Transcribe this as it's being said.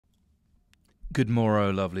Good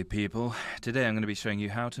morrow, lovely people. Today I'm going to be showing you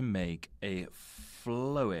how to make a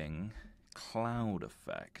flowing cloud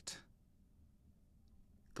effect.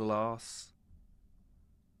 Glass,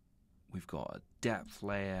 we've got a depth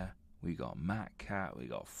layer, we've got MatCat,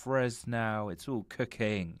 we've got Fresnel, it's all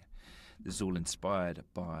cooking. This is all inspired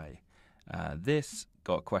by this.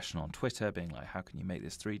 Got a question on Twitter being like, how can you make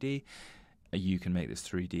this 3D? You can make this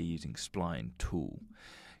 3D using Spline tool.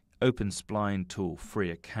 Open Spline tool,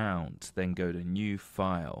 free account, then go to new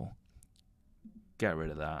file, get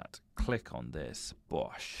rid of that, click on this,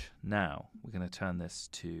 bosh. Now we're going to turn this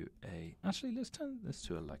to let's turn this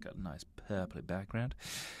to a nice purpley background.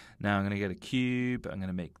 Now I'm going to get a cube, I'm going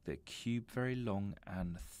to make the cube very long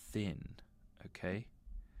and thin, okay?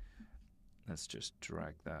 Let's just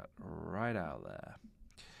drag that right out there.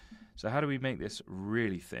 So how do we make this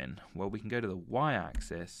really thin? Well, we can go to the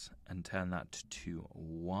y-axis and turn that to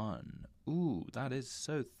 1. Ooh, that is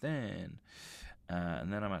so thin.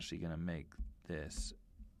 And then I'm actually going to make this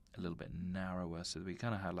a little bit narrower so that we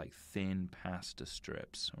kind of have like thin pasta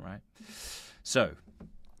strips, all right? So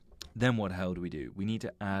then what the hell do? We need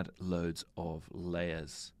to add loads of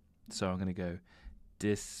layers. So I'm going to go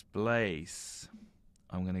displace.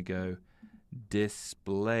 I'm going to go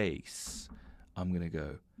displace. I'm going to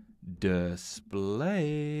go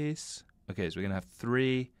displace. Okay, so we're going to have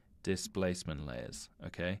 3 displacement layers,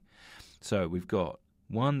 okay? So we've got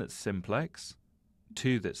one that's simplex,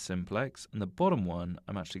 2 that's simplex, and the bottom one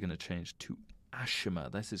I'm actually going to change to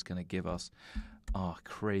Ashima. This is going to give us our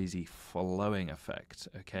crazy flowing effect,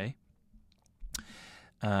 okay?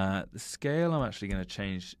 The scale I'm actually going to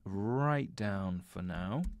change right down for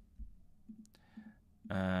now,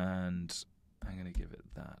 and I'm going to give it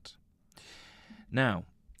that. Now,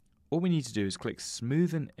 all we need to do is click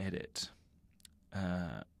Smooth and Edit.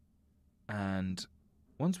 And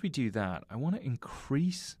once we do that, I want to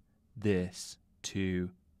increase this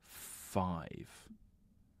to 5.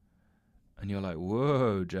 And you're like,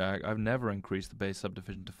 whoa, Jack, I've never increased the base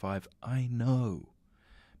subdivision to 5. I know,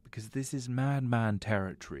 because this is madman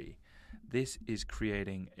territory. This is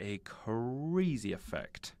creating a crazy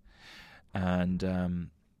effect. And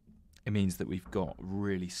it means that we've got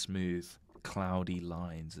really smooth, cloudy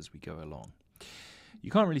lines as we go along. You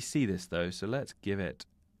can't really see this though, so let's give it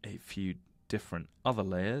a few different other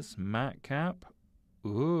layers. MatCap,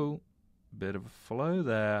 ooh, bit of a flow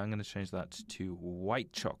there. I'm going to change that to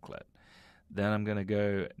white chocolate. Then I'm going to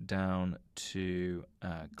go down to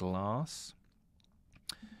glass.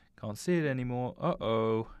 Can't see it anymore.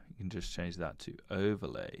 Uh-oh. You can just change that to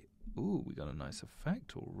overlay. Ooh, we got a nice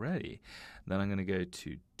effect already. Then I'm going to go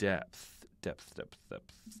to depth.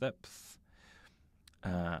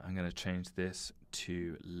 I'm going to change this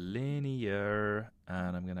to linear,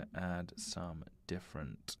 and I'm going to add some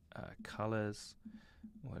different colors.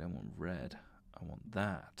 Oh, I don't want red. I want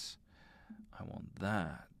that. I want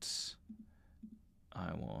that.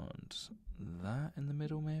 I want that in the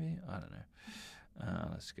middle, maybe? I don't know.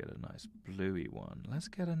 Let's get a nice bluey one. Let's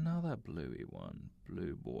get another bluey one.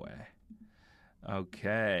 Blue boy.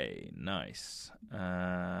 Okay, nice.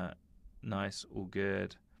 Nice, all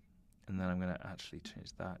good. And then I'm going to actually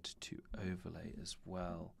change that to overlay as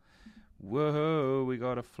well. Whoa, we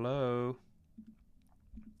got a flow.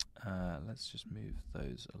 Let's just move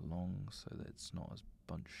those along so that it's not as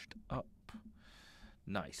bunched up.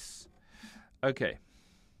 Nice. Okay.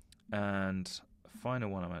 And the final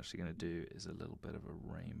one I'm actually going to do is a little bit of a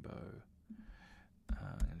rainbow.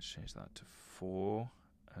 I'm going to change that to 4.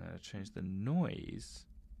 I'm going to change the noise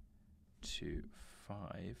to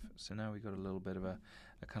 5. So now we've got a little bit of a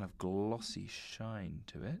kind of glossy shine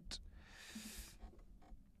to it.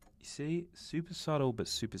 You see? Super subtle but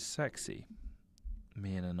super sexy.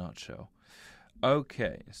 Me in a nutshell.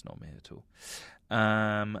 Okay, it's not me at all.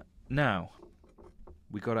 Now,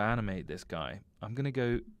 we got to animate this guy. I'm going to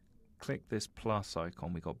go click this plus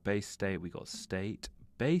icon. We got base state, we got state.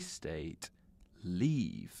 Base state,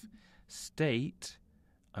 leave. State,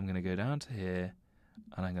 I'm going to go down to here,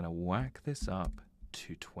 and I'm going to whack this up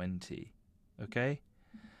to 20. Okay?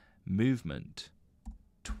 Movement,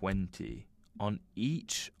 20. On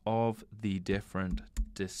each of the different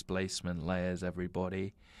displacement layers,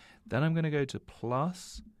 everybody. Then I'm going to go to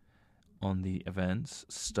plus on the events,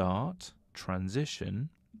 start,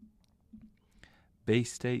 transition,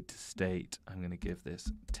 base state to state. I'm going to give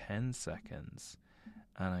this 10 seconds,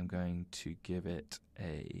 and I'm going to give it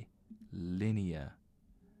a linear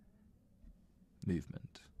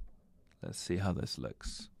movement. Let's see how this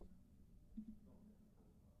looks.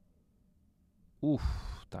 Oof,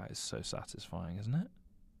 that is so satisfying, isn't it?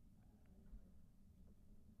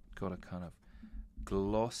 Got a kind of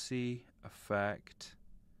glossy effect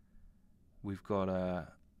we've got a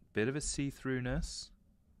bit of a see-throughness.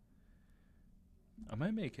 I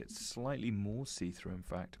might make it slightly more see-through, in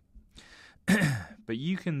fact. But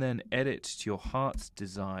you can then edit to your heart's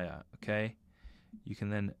desire, okay? You can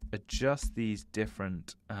then adjust these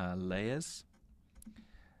different layers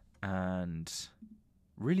and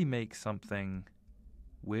really make something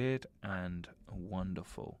weird and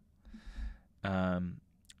wonderful.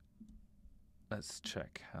 Let's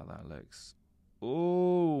check how that looks.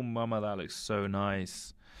 Oh, mama, that looks so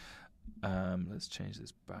nice. Let's change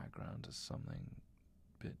this background to something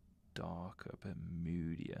a bit darker, a bit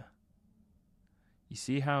moodier. You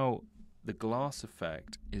see how the glass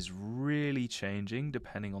effect is really changing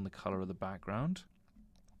depending on the color of the background.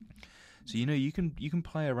 So you can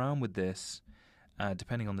play around with this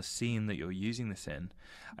depending on the scene that you're using this in.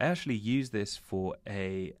 I actually use this for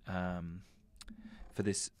a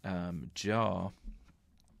this jar.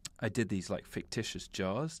 I did these like fictitious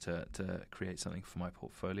jars to create something for my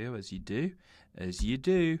portfolio, as you do,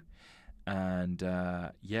 and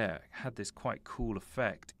had this quite cool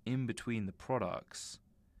effect in between the products,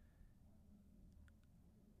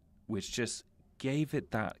 which just gave it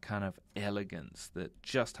that kind of elegance that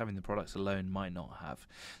just having the products alone might not have.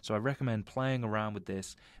 So I recommend playing around with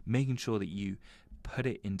this, making sure that you put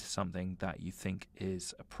it into something that you think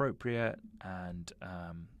is appropriate, and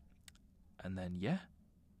then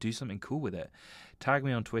do something cool with it. Tag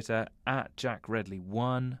me on Twitter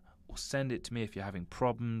 @JackRedley1, or send it to me if you're having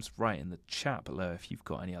problems. Write in the chat below if you've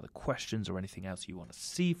got any other questions or anything else you want to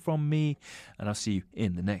see from me, and I'll see you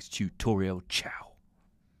in the next tutorial. Ciao.